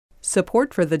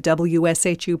Support for the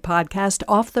WSHU podcast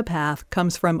Off the Path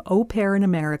comes from Au Pair in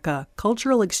America,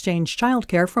 cultural exchange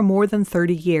childcare for more than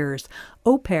 30 years,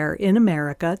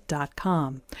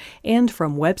 aupairinamerica.com, and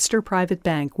from Webster Private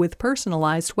Bank with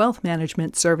personalized wealth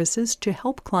management services to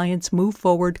help clients move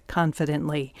forward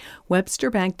confidently.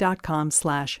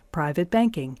 websterbank.com/private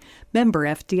banking. Member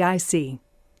FDIC.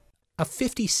 A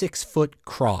 56-foot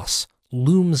cross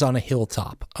looms on a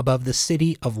hilltop above the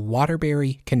city of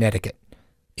Waterbury, Connecticut.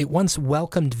 It once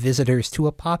welcomed visitors to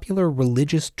a popular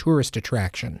religious tourist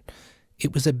attraction.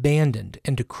 It was abandoned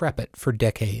and decrepit for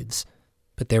decades,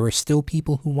 but there are still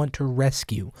people who want to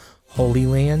rescue Holy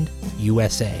Land,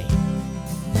 USA.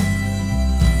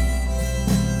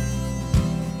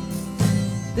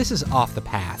 This is Off the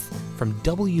Path from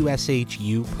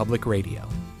WSHU Public Radio.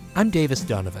 I'm Davis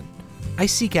Donovan. I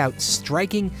seek out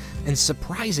striking and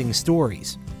surprising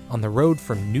stories on the road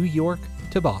from New York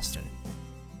to Boston.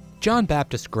 John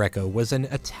Baptist Greco was an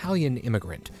Italian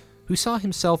immigrant who saw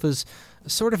himself as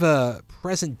sort of a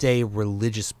present-day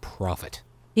religious prophet.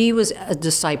 He was a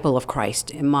disciple of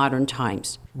Christ in modern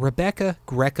times. Rebecca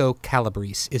Greco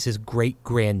Calabrese is his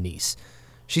great-grandniece.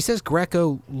 She says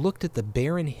Greco looked at the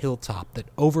barren hilltop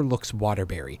that overlooks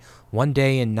Waterbury one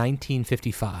day in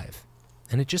 1955,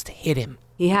 and it just hit him.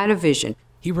 He had a vision.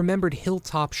 He remembered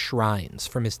hilltop shrines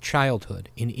from his childhood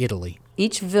in Italy.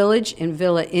 Each village and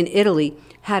villa in Italy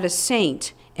had a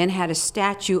saint and had a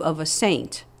statue of a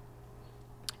saint.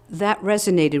 That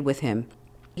resonated with him.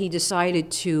 He decided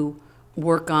to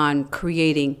work on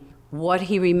creating what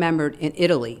he remembered in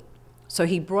Italy. So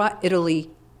he brought Italy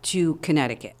to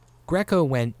Connecticut. Greco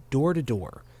went door to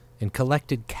door and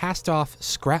collected cast-off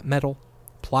scrap metal,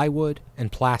 plywood,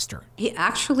 and plaster. He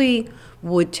actually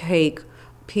would take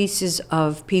pieces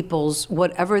of people's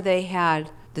whatever they had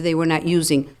that they were not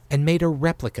using and made a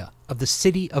replica of the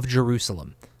city of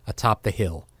Jerusalem atop the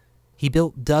hill. He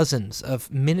built dozens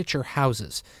of miniature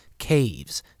houses,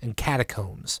 caves, and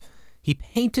catacombs. He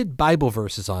painted Bible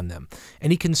verses on them,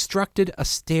 and he constructed a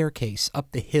staircase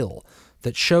up the hill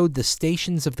that showed the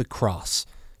stations of the cross,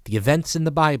 the events in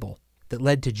the Bible that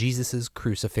led to Jesus'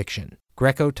 crucifixion.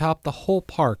 Greco topped the whole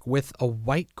park with a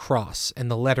white cross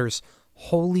and the letters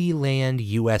Holy Land,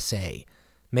 USA,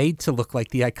 made to look like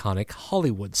the iconic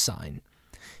Hollywood sign.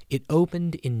 It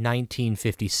opened in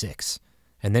 1956,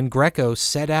 and then Greco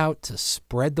set out to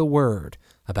spread the word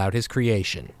about his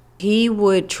creation. He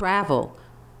would travel,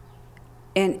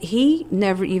 and he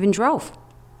never even drove.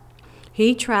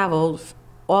 He traveled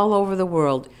all over the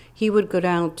world. He would go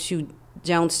down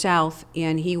south,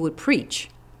 and he would preach.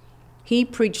 He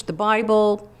preached the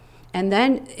Bible, and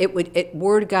then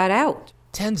word got out.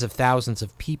 Tens of thousands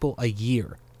of people a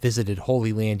year visited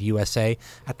Holy Land, USA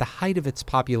at the height of its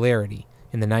popularity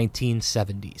in the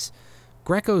 1970s.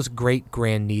 Greco's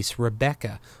great-grandniece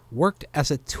Rebecca worked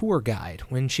as a tour guide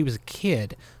when she was a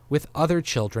kid with other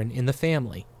children in the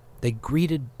family. They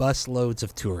greeted busloads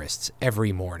of tourists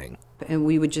every morning. And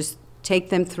we would just take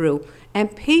them through.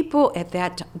 And people at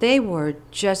that time, they were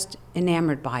just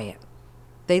enamored by it.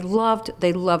 They loved.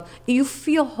 You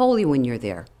feel holy when you're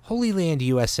there. Holy Land,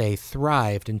 USA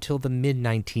thrived until the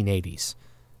mid-1980s.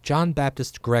 John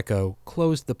Baptist Greco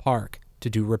closed the park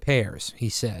to do repairs, he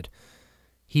said.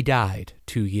 He died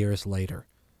 2 years later.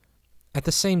 At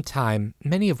the same time,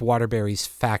 many of Waterbury's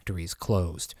factories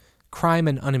closed. Crime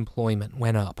and unemployment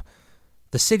went up.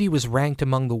 The city was ranked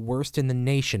among the worst in the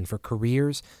nation for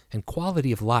careers and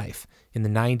quality of life in the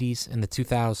 90s and the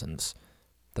 2000s.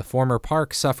 The former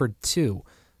park suffered too.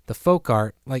 The folk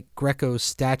art, like Greco's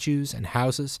statues and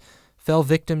houses, fell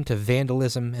victim to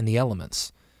vandalism and the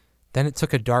elements. Then it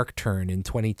took a dark turn in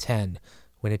 2010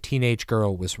 when a teenage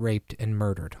girl was raped and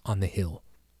murdered on the hill.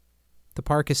 The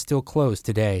park is still closed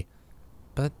today,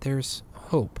 but there's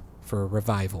hope for a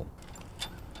revival.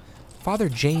 Father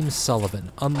James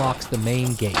Sullivan unlocks the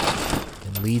main gate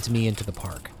and leads me into the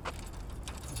park.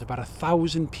 There's about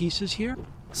 1,000 pieces here.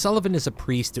 Sullivan is a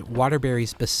priest at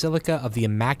Waterbury's Basilica of the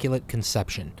Immaculate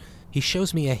Conception. He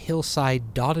shows me a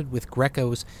hillside dotted with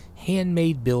Greco's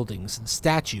handmade buildings and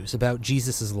statues about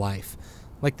Jesus' life,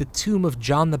 like the tomb of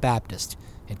John the Baptist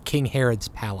at King Herod's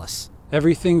palace.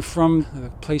 Everything from the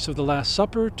place of the Last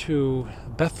Supper to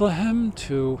Bethlehem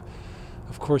to,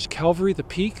 of course, Calvary, the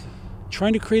peak,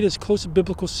 trying to create as close a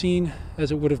biblical scene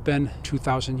as it would have been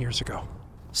 2,000 years ago.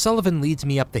 Sullivan leads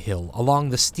me up the hill, along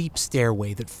the steep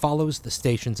stairway that follows the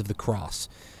Stations of the Cross.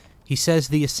 He says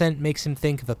the ascent makes him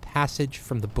think of a passage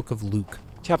from the book of Luke.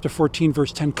 Chapter 14,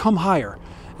 verse 10, come higher.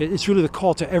 It's really the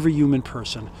call to every human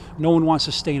person. No one wants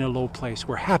to stay in a low place.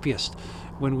 We're happiest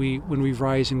when we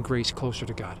rise in grace closer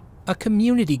to God. A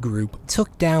community group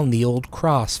took down the old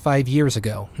cross 5 years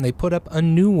ago. They put up a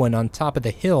new one on top of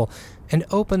the hill and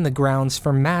opened the grounds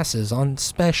for masses on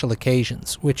special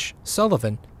occasions, which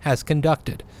Sullivan has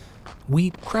conducted. We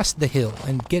crest the hill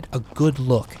and get a good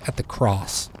look at the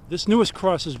cross. This newest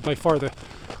cross is by far the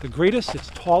greatest. It's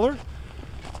taller.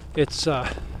 It's will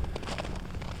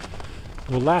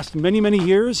last many, many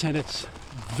years, and it's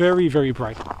very, very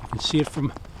bright. You can see it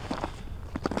from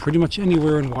pretty much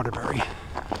anywhere in Waterbury.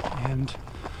 And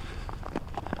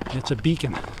it's a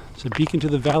beacon. It's a beacon to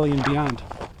the valley and beyond.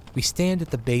 We stand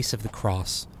at the base of the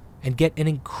cross and get an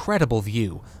incredible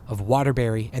view of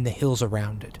Waterbury and the hills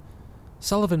around it.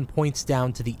 Sullivan points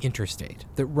down to the interstate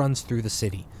that runs through the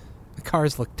city. The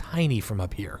cars look tiny from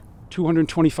up here.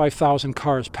 225,000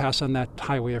 cars pass on that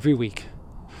highway every week.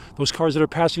 Those cars that are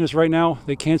passing us right now,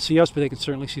 they can't see us, but they can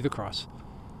certainly see the cross.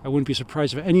 I wouldn't be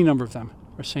surprised if any number of them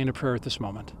are saying a prayer at this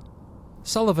moment.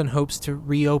 Sullivan hopes to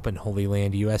reopen Holy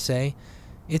Land USA.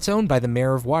 It's owned by the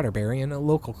mayor of Waterbury and a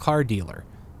local car dealer.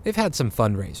 They've had some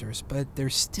fundraisers, but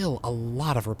there's still a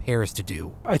lot of repairs to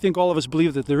do. I think all of us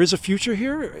believe that there is a future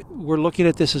here. We're looking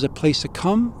at this as a place to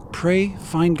come, pray,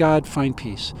 find God, find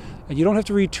peace. And you don't have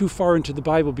to read too far into the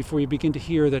Bible before you begin to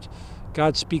hear that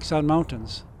God speaks on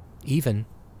mountains. Even,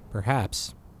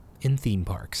 perhaps, in theme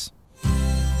parks.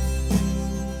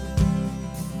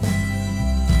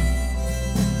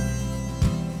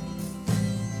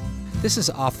 This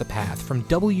is Off the Path from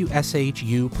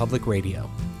WSHU Public Radio.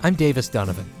 I'm Davis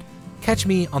Donovan. Catch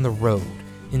me on the road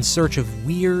in search of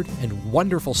weird and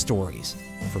wonderful stories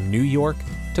from New York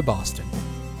to Boston.